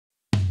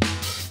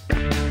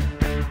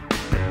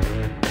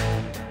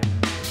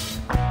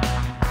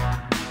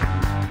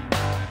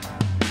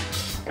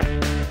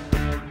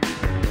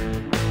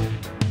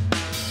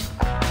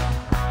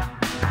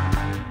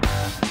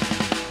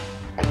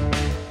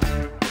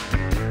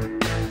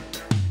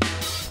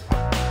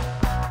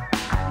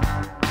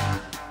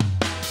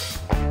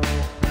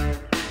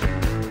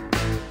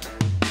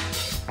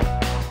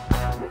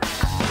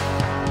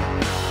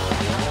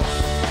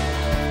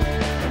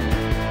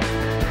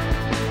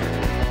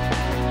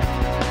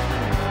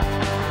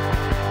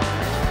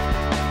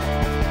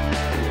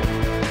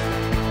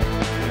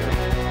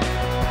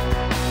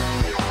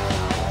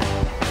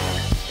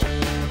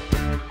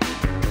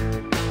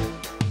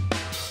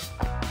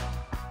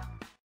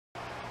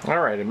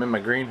Alright, I'm in my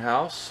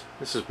greenhouse.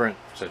 This is Brent,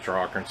 Central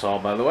Arkansas,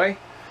 by the way.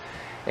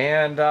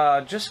 And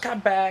just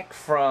got back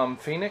from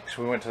Phoenix.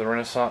 We went to the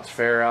Renaissance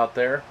Fair out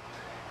there.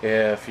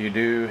 If you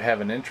do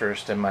have an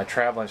interest in my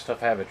traveling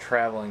stuff, I have a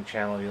traveling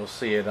channel. You'll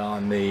see it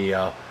on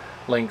the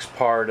links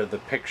part of the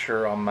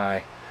picture on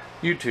my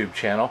YouTube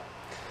channel.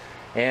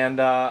 And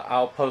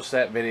I'll post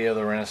that video of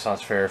the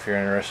Renaissance Fair if you're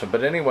interested.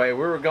 But anyway, we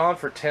were gone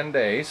for 10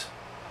 days.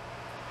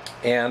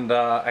 And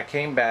I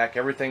came back.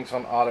 Everything's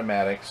on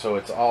automatic, so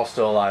it's all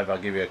still alive.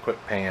 I'll give you a quick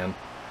pan.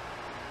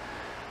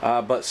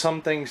 But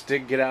some things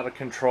did get out of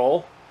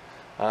control.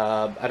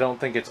 I don't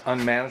think it's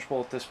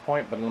unmanageable at this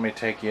point, but let me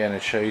take you in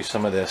and show you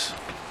some of this.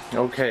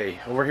 Okay,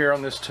 over here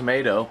on this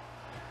tomato,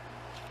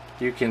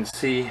 you can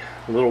see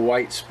little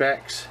white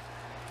specks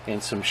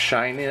and some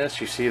shininess.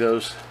 You see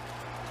those?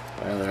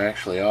 Well, they're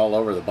actually all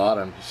over the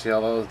bottom. You see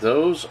all those?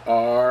 Those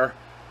are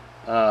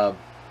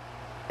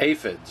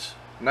aphids.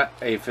 Not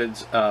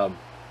aphids,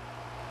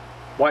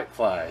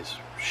 whiteflies.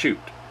 Shoot.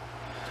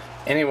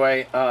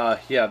 Anyway,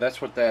 yeah,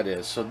 that's what that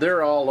is. So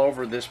they're all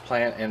over this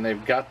plant, and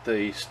they've got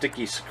the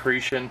sticky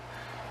secretion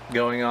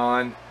going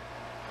on,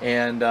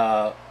 and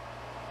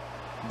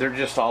they're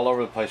just all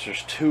over the place.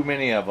 There's too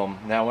many of them.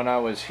 Now, when I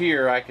was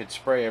here, I could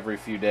spray every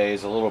few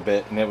days a little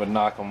bit, and it would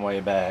knock them way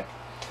back.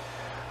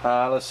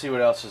 Let's see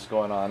what else is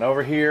going on.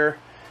 Over here,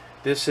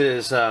 this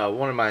is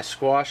one of my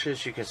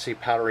squashes. You can see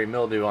powdery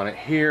mildew on it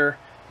here,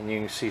 and you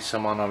can see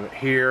some on over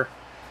here.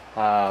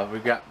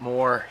 We've got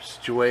more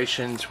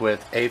situations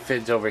with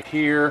aphids over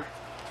here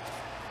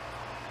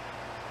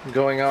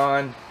going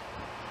on.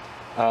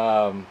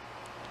 Not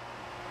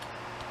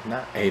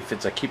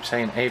aphids, I keep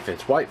saying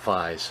aphids,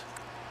 whiteflies.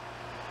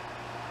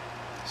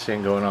 See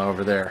them going on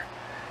over there.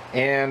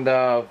 And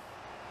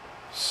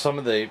some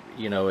of the,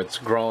 you know, it's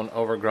grown,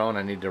 overgrown.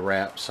 I need to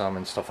wrap some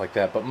and stuff like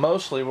that. But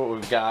mostly what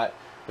we've got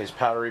is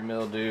powdery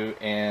mildew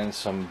and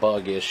some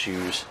bug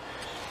issues.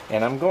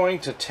 And I'm going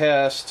to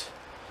test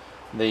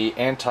the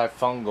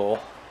antifungal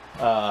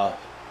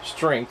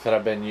strength that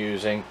I've been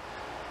using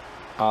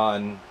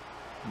on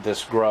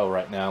this grow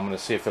right now. I'm going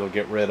to see if it'll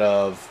get rid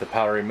of the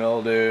powdery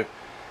mildew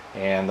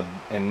and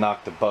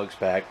knock the bugs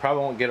back.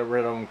 Probably won't get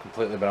rid of them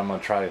completely, but I'm going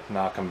to try to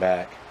knock them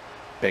back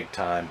big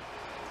time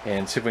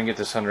and see if we can get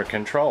this under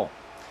control.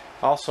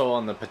 Also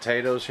on the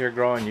potatoes here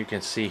growing, you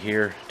can see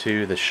here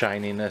too the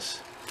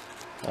shininess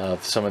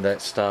of some of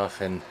that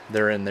stuff, and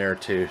they're in there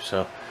too.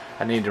 So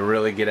I need to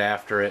really get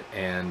after it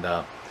and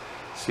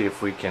see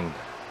if we can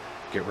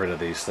get rid of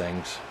these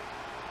things.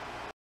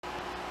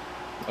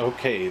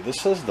 Okay,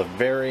 this is the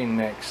very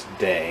next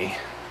day,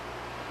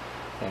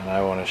 and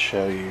I want to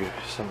show you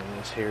some of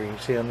this here. You can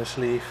see on this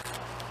leaf,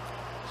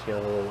 see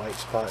all the little white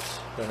spots?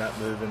 They're not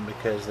moving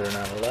because they're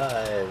not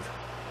alive,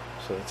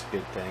 so that's a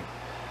good thing.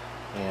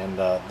 And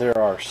there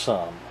are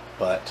some,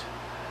 but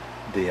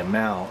the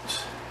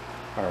amounts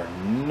are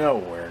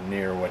nowhere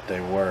near what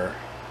they were.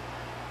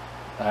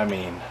 I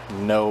mean,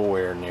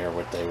 nowhere near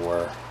what they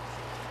were.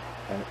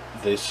 And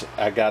this,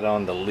 I got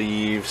on the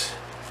leaves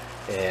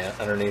and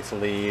underneath the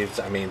leaves.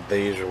 I mean,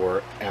 these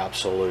were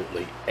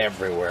absolutely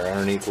everywhere,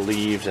 underneath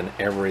leaves and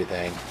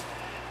everything.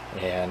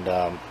 And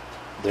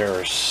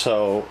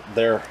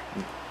they're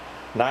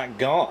not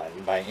gone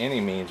by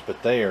any means,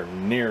 but they are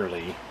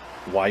nearly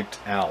wiped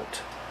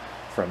out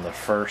from the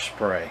first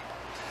spray.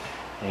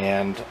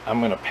 And I'm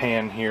going to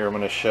pan here. I'm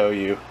going to show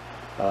you.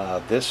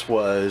 This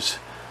was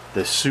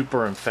the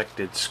super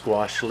infected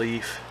squash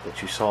leaf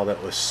that you saw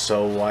that was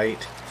so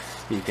white.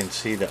 You can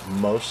see that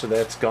most of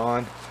that's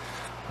gone.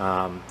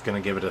 Going to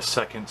give it a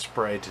second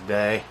spray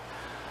today.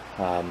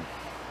 I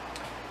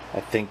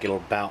think it'll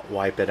about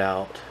wipe it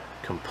out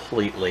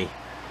completely.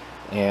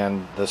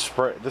 And the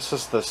spray, this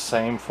is the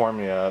same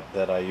formula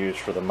that I use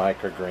for the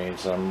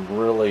microgreens. I'm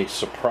really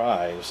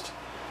surprised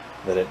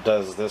that it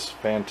does this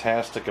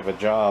fantastic of a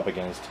job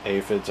against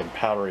aphids and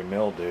powdery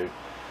mildew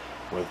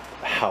with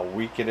how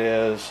weak it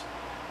is,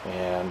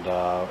 and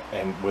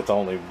with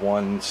only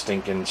one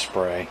stinking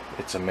spray.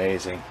 It's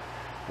amazing.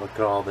 Look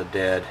at all the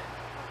dead.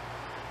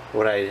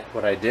 What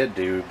I did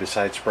do,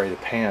 besides spray the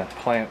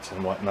plants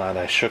and whatnot,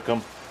 I shook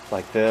them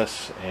like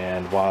this,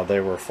 and while they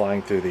were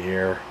flying through the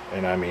air,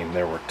 and I mean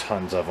there were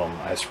tons of them,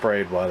 I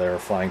sprayed while they were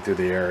flying through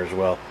the air as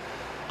well.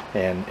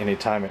 And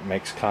anytime it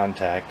makes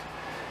contact,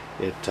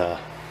 it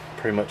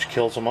pretty much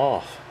kills them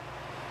off.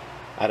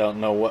 I don't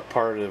know what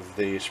part of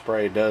the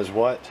spray does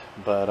what,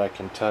 but I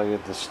can tell you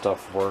this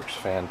stuff works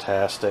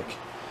fantastic.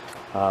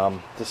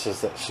 This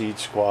is that seed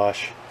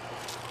squash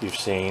you've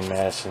seen,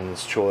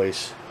 Madison's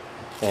Choice,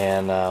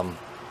 and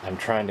I'm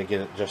trying to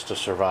get it just to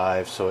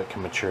survive so it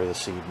can mature the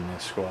seed in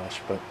this squash.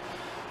 But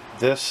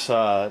this,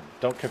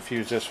 don't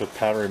confuse this with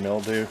powdery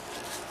mildew.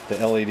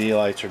 The LED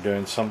lights are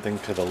doing something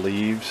to the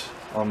leaves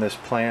on this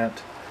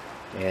plant,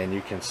 and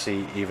you can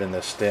see even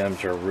the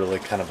stems are really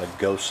kind of a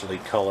ghostly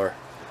color.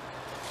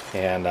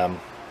 And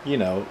you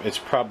know, it's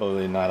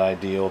probably not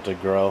ideal to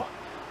grow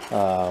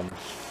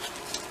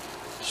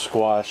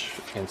squash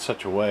in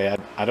such a way.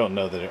 I don't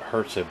know that it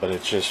hurts it, but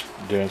it's just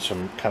doing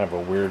some kind of a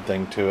weird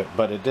thing to it.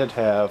 But it did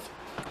have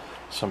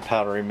some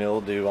powdery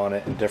mildew on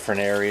it in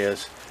different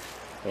areas,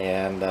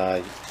 and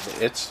I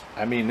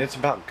mean, it's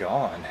about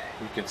gone.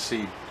 You can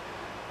see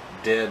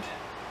dead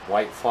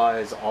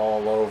whiteflies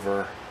all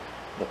over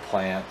the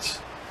plants.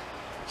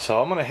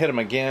 So I'm going to hit them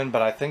again,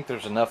 but I think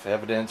there's enough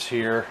evidence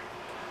here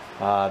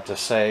to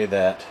say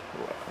that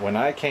when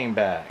I came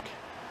back,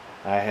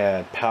 I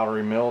had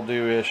powdery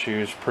mildew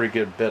issues, pretty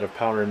good bit of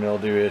powdery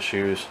mildew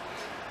issues.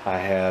 I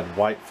had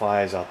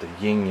whiteflies out the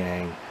yin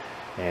yang,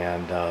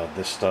 and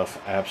this stuff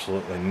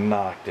absolutely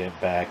knocked it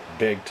back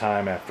big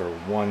time after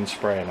one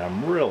spray, and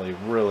I'm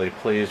really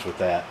pleased with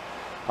that.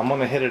 I'm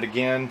going to hit it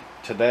again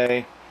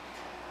today,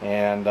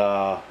 and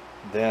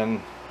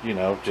then, you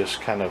know, just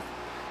kind of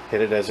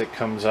hit it as it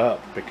comes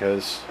up,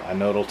 because I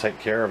know it'll take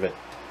care of it.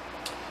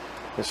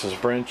 This is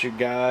Brent, you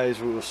guys.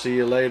 We will see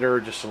you later.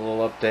 Just a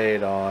little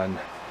update on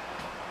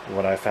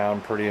what I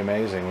found pretty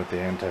amazing with the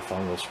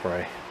antifungal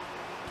spray.